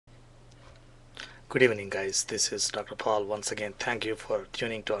Good evening, guys. This is Dr. Paul. Once again, thank you for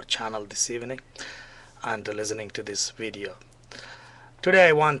tuning to our channel this evening and listening to this video. Today,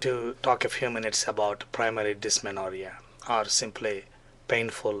 I want to talk a few minutes about primary dysmenorrhea, or simply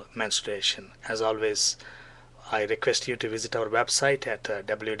painful menstruation. As always, I request you to visit our website at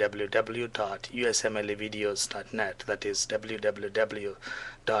www.usmlevideos.net. That is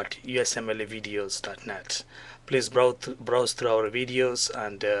www.usmlevideos.net. Please browse through our videos,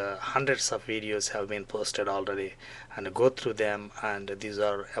 and hundreds of videos have been posted already, and go through them, and these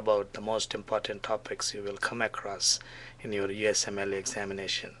are about the most important topics you will come across in your USMLE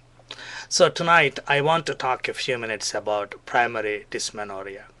examination. So tonight I want to talk a few minutes about primary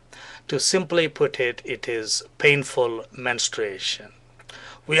dysmenorrhea. To simply put it, it is painful menstruation.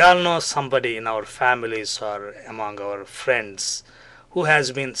 We all know somebody in our families or among our friends who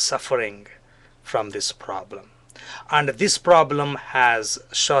has been suffering from this problem. And this problem has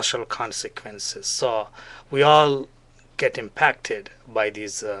social consequences. So we all get impacted by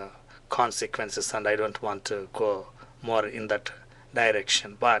these consequences, and I don't want to go more in that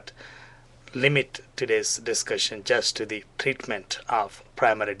direction, but limit today's discussion just to the treatment of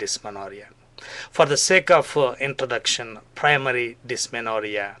primary dysmenorrhea. For the sake of introduction, primary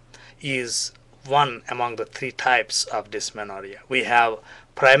dysmenorrhea is one among the three types of dysmenorrhea. We have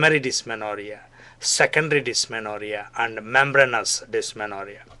primary dysmenorrhea, secondary dysmenorrhea, and membranous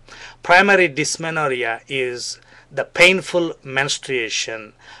dysmenorrhea. Primary dysmenorrhea is the painful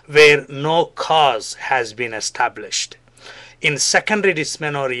menstruation where no cause has been established. In secondary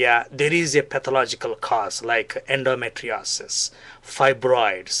dysmenorrhea, there is a pathological cause like endometriosis,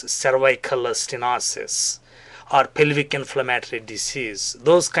 fibroids, cervical stenosis, or pelvic inflammatory disease.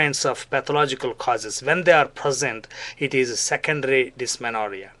 Those kinds of pathological causes, when they are present, it is secondary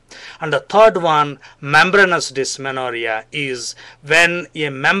dysmenorrhea. And the third one, membranous dysmenorrhea, is when a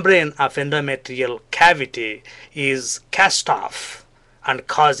membrane of endometrial cavity is cast off and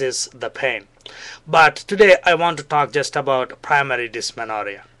causes the pain. But today I want to talk just about primary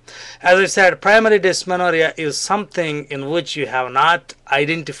dysmenorrhea. As I said, primary dysmenorrhea is something in which you have not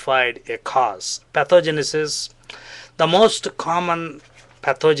identified a cause. Pathogenesis, the most common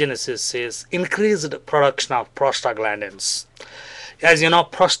pathogenesis is increased production of prostaglandins. As you know,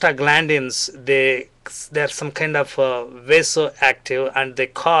 prostaglandins, they're some kind of vasoactive, and they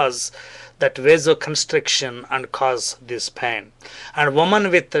cause that vasoconstriction and cause this pain. And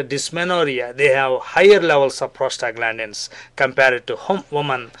women with dysmenorrhea, they have higher levels of prostaglandins compared to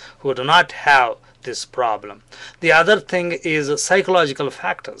women who do not have this problem. The other thing is psychological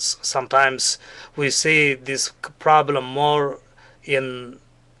factors. Sometimes we see this problem more in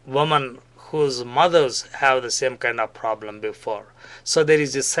women whose mothers have the same kind of problem before. So there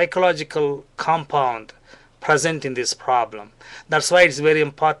is a psychological compound present in this problem. That's why it's very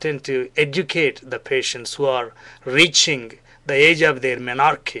important to educate the patients who are reaching the age of their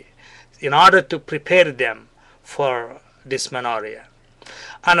menarche in order to prepare them for dysmenorrhea.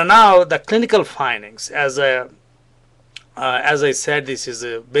 And now the clinical findings, as I said, this is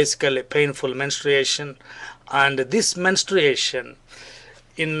basically painful menstruation, and this menstruation,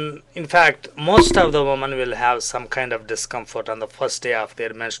 in fact, most of the women will have some kind of discomfort on the first day of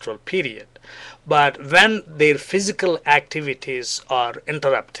their menstrual period. But when their physical activities are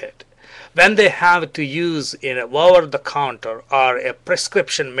interrupted, when they have to use an over-the-counter or a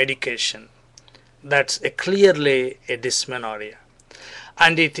prescription medication, that's clearly a dysmenorrhea.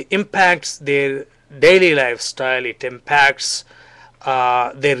 And it impacts their daily lifestyle, it impacts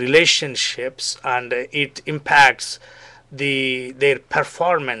their relationships, and it impacts their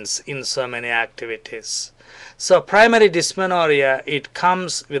performance in so many activities. So primary dysmenorrhea, it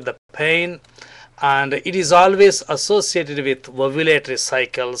comes with the pain, and it is always associated with ovulatory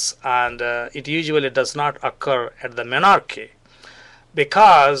cycles, and it usually does not occur at the menarche,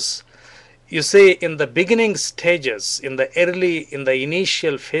 because you see, in the beginning stages, in the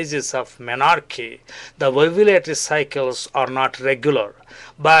initial phases of menarche, the ovulatory cycles are not regular.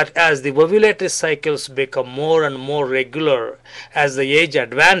 But as the ovulatory cycles become more and more regular as the age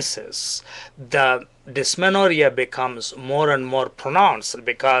advances, the dysmenorrhea becomes more and more pronounced,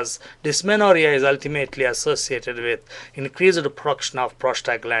 because dysmenorrhea is ultimately associated with increased production of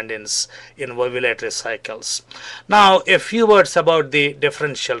prostaglandins in ovulatory cycles. Now, a few words about the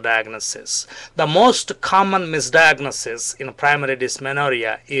differential diagnosis. The most common misdiagnosis in primary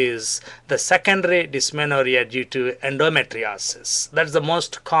dysmenorrhea is the secondary dysmenorrhea due to endometriosis. That's the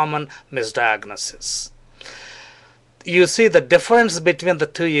most common misdiagnosis. You see, the difference between the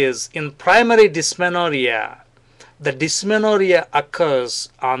two is, in primary dysmenorrhea, the dysmenorrhea occurs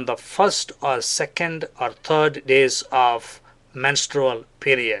on the first or second or third days of menstrual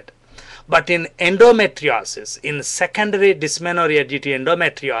period. But in endometriosis, in secondary dysmenorrhea due to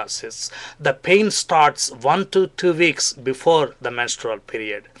endometriosis, the pain starts 1 to 2 weeks before the menstrual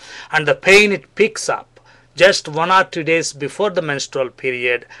period, and the pain it picks up just 1 or 2 days before the menstrual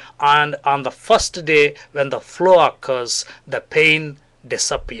period, and on the first day when the flow occurs, the pain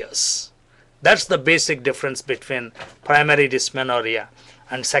disappears. That's the basic difference between primary dysmenorrhea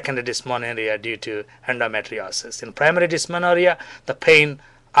and secondary dysmenorrhea due to endometriosis. In primary dysmenorrhea, the pain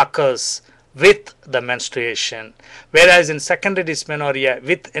occurs with the menstruation, whereas in secondary dysmenorrhea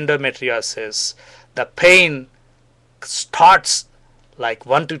with endometriosis, the pain starts like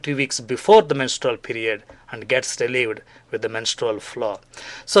 1 to 2 weeks before the menstrual period and gets relieved with the menstrual flow.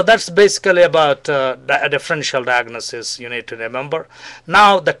 So that's basically about a differential diagnosis you need to remember.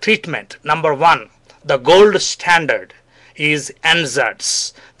 Now the treatment, number one, the gold standard is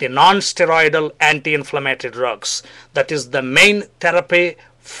NSAIDs, the non-steroidal anti-inflammatory drugs. That is the main therapy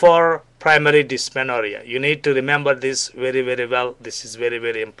for primary dysmenorrhea. You need to remember this very, very well. This is very,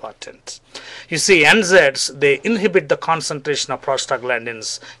 very important. You see, NSAIDs, they inhibit the concentration of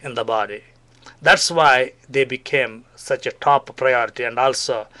prostaglandins in the body. That's why they became such a top priority, and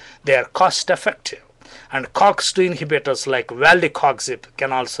also they are cost effective. And COX-2 inhibitors like valdecoxib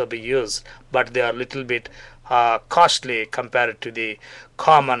can also be used, but they are a little bit costly compared to the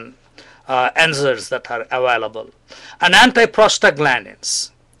common NSAIDs that are available. And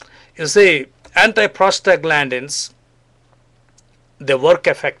antiprostaglandins. You see, antiprostaglandins, they work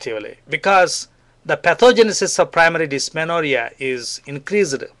effectively because the pathogenesis of primary dysmenorrhea is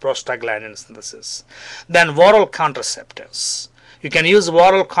increased prostaglandin synthesis. Then oral contraceptives. You can use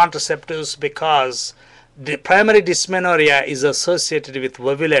oral contraceptives because the primary dysmenorrhea is associated with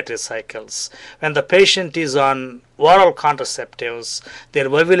ovulatory cycles. When the patient is on oral contraceptives, their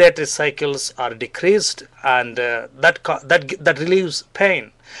ovulatory cycles are decreased, and that relieves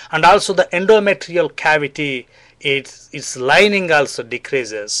pain. And also the endometrial cavity, its lining also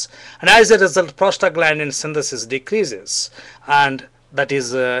decreases, and as a result prostaglandin synthesis decreases, and that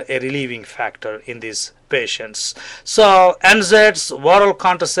is a relieving factor in these patients. So NSAIDs, oral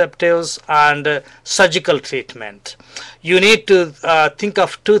contraceptives, and surgical treatment. You need to think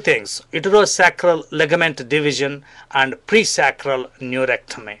of two things: uterosacral ligament division and presacral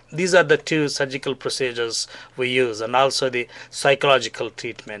neurectomy. These are the two surgical procedures we use, and also the psychological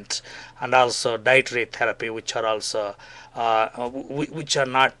treatment, and also dietary therapy, which are also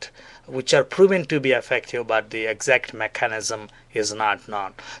which are proven to be effective, but the exact mechanism is not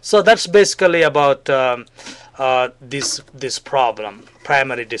known. So that's basically about this problem,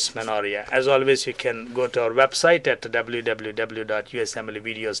 primary dysmenorrhea. As always, you can go to our website at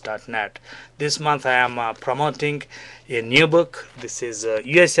www.usmlevideos.net. This month I am promoting a new book. This is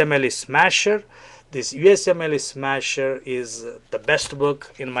USMLE Smasher. This USMLE Smasher is the best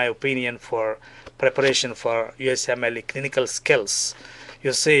book, in my opinion, for preparation for USMLE clinical skills.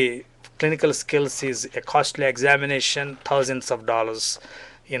 You see, clinical skills is a costly examination, thousands of dollars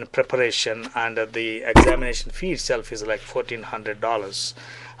in preparation, and the examination fee itself is like $1,400.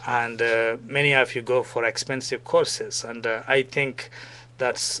 And many of you go for expensive courses, and I think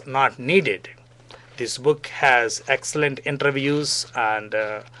that's not needed. This book has excellent interviews and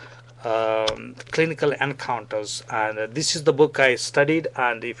clinical encounters, and this is the book I studied.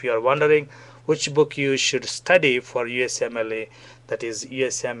 And if you are wondering which book you should study for USMLE, that is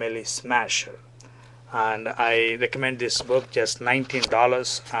USMLE Smasher, and I recommend this book, just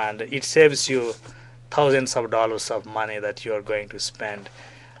 $19, and it saves you thousands of dollars of money that you are going to spend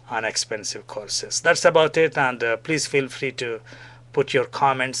on expensive courses. That's about it, and please feel free to put your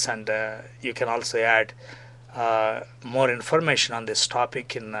comments, and you can also add more information on this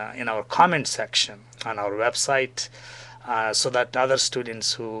topic in our comment section on our website, so that other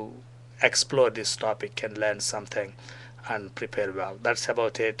students who explore this topic can learn something and prepare well. That's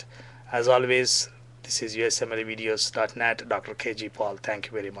about it. As always, this is usmlevideos.net, Dr. KG Paul. Thank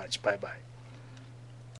you very much. Bye bye.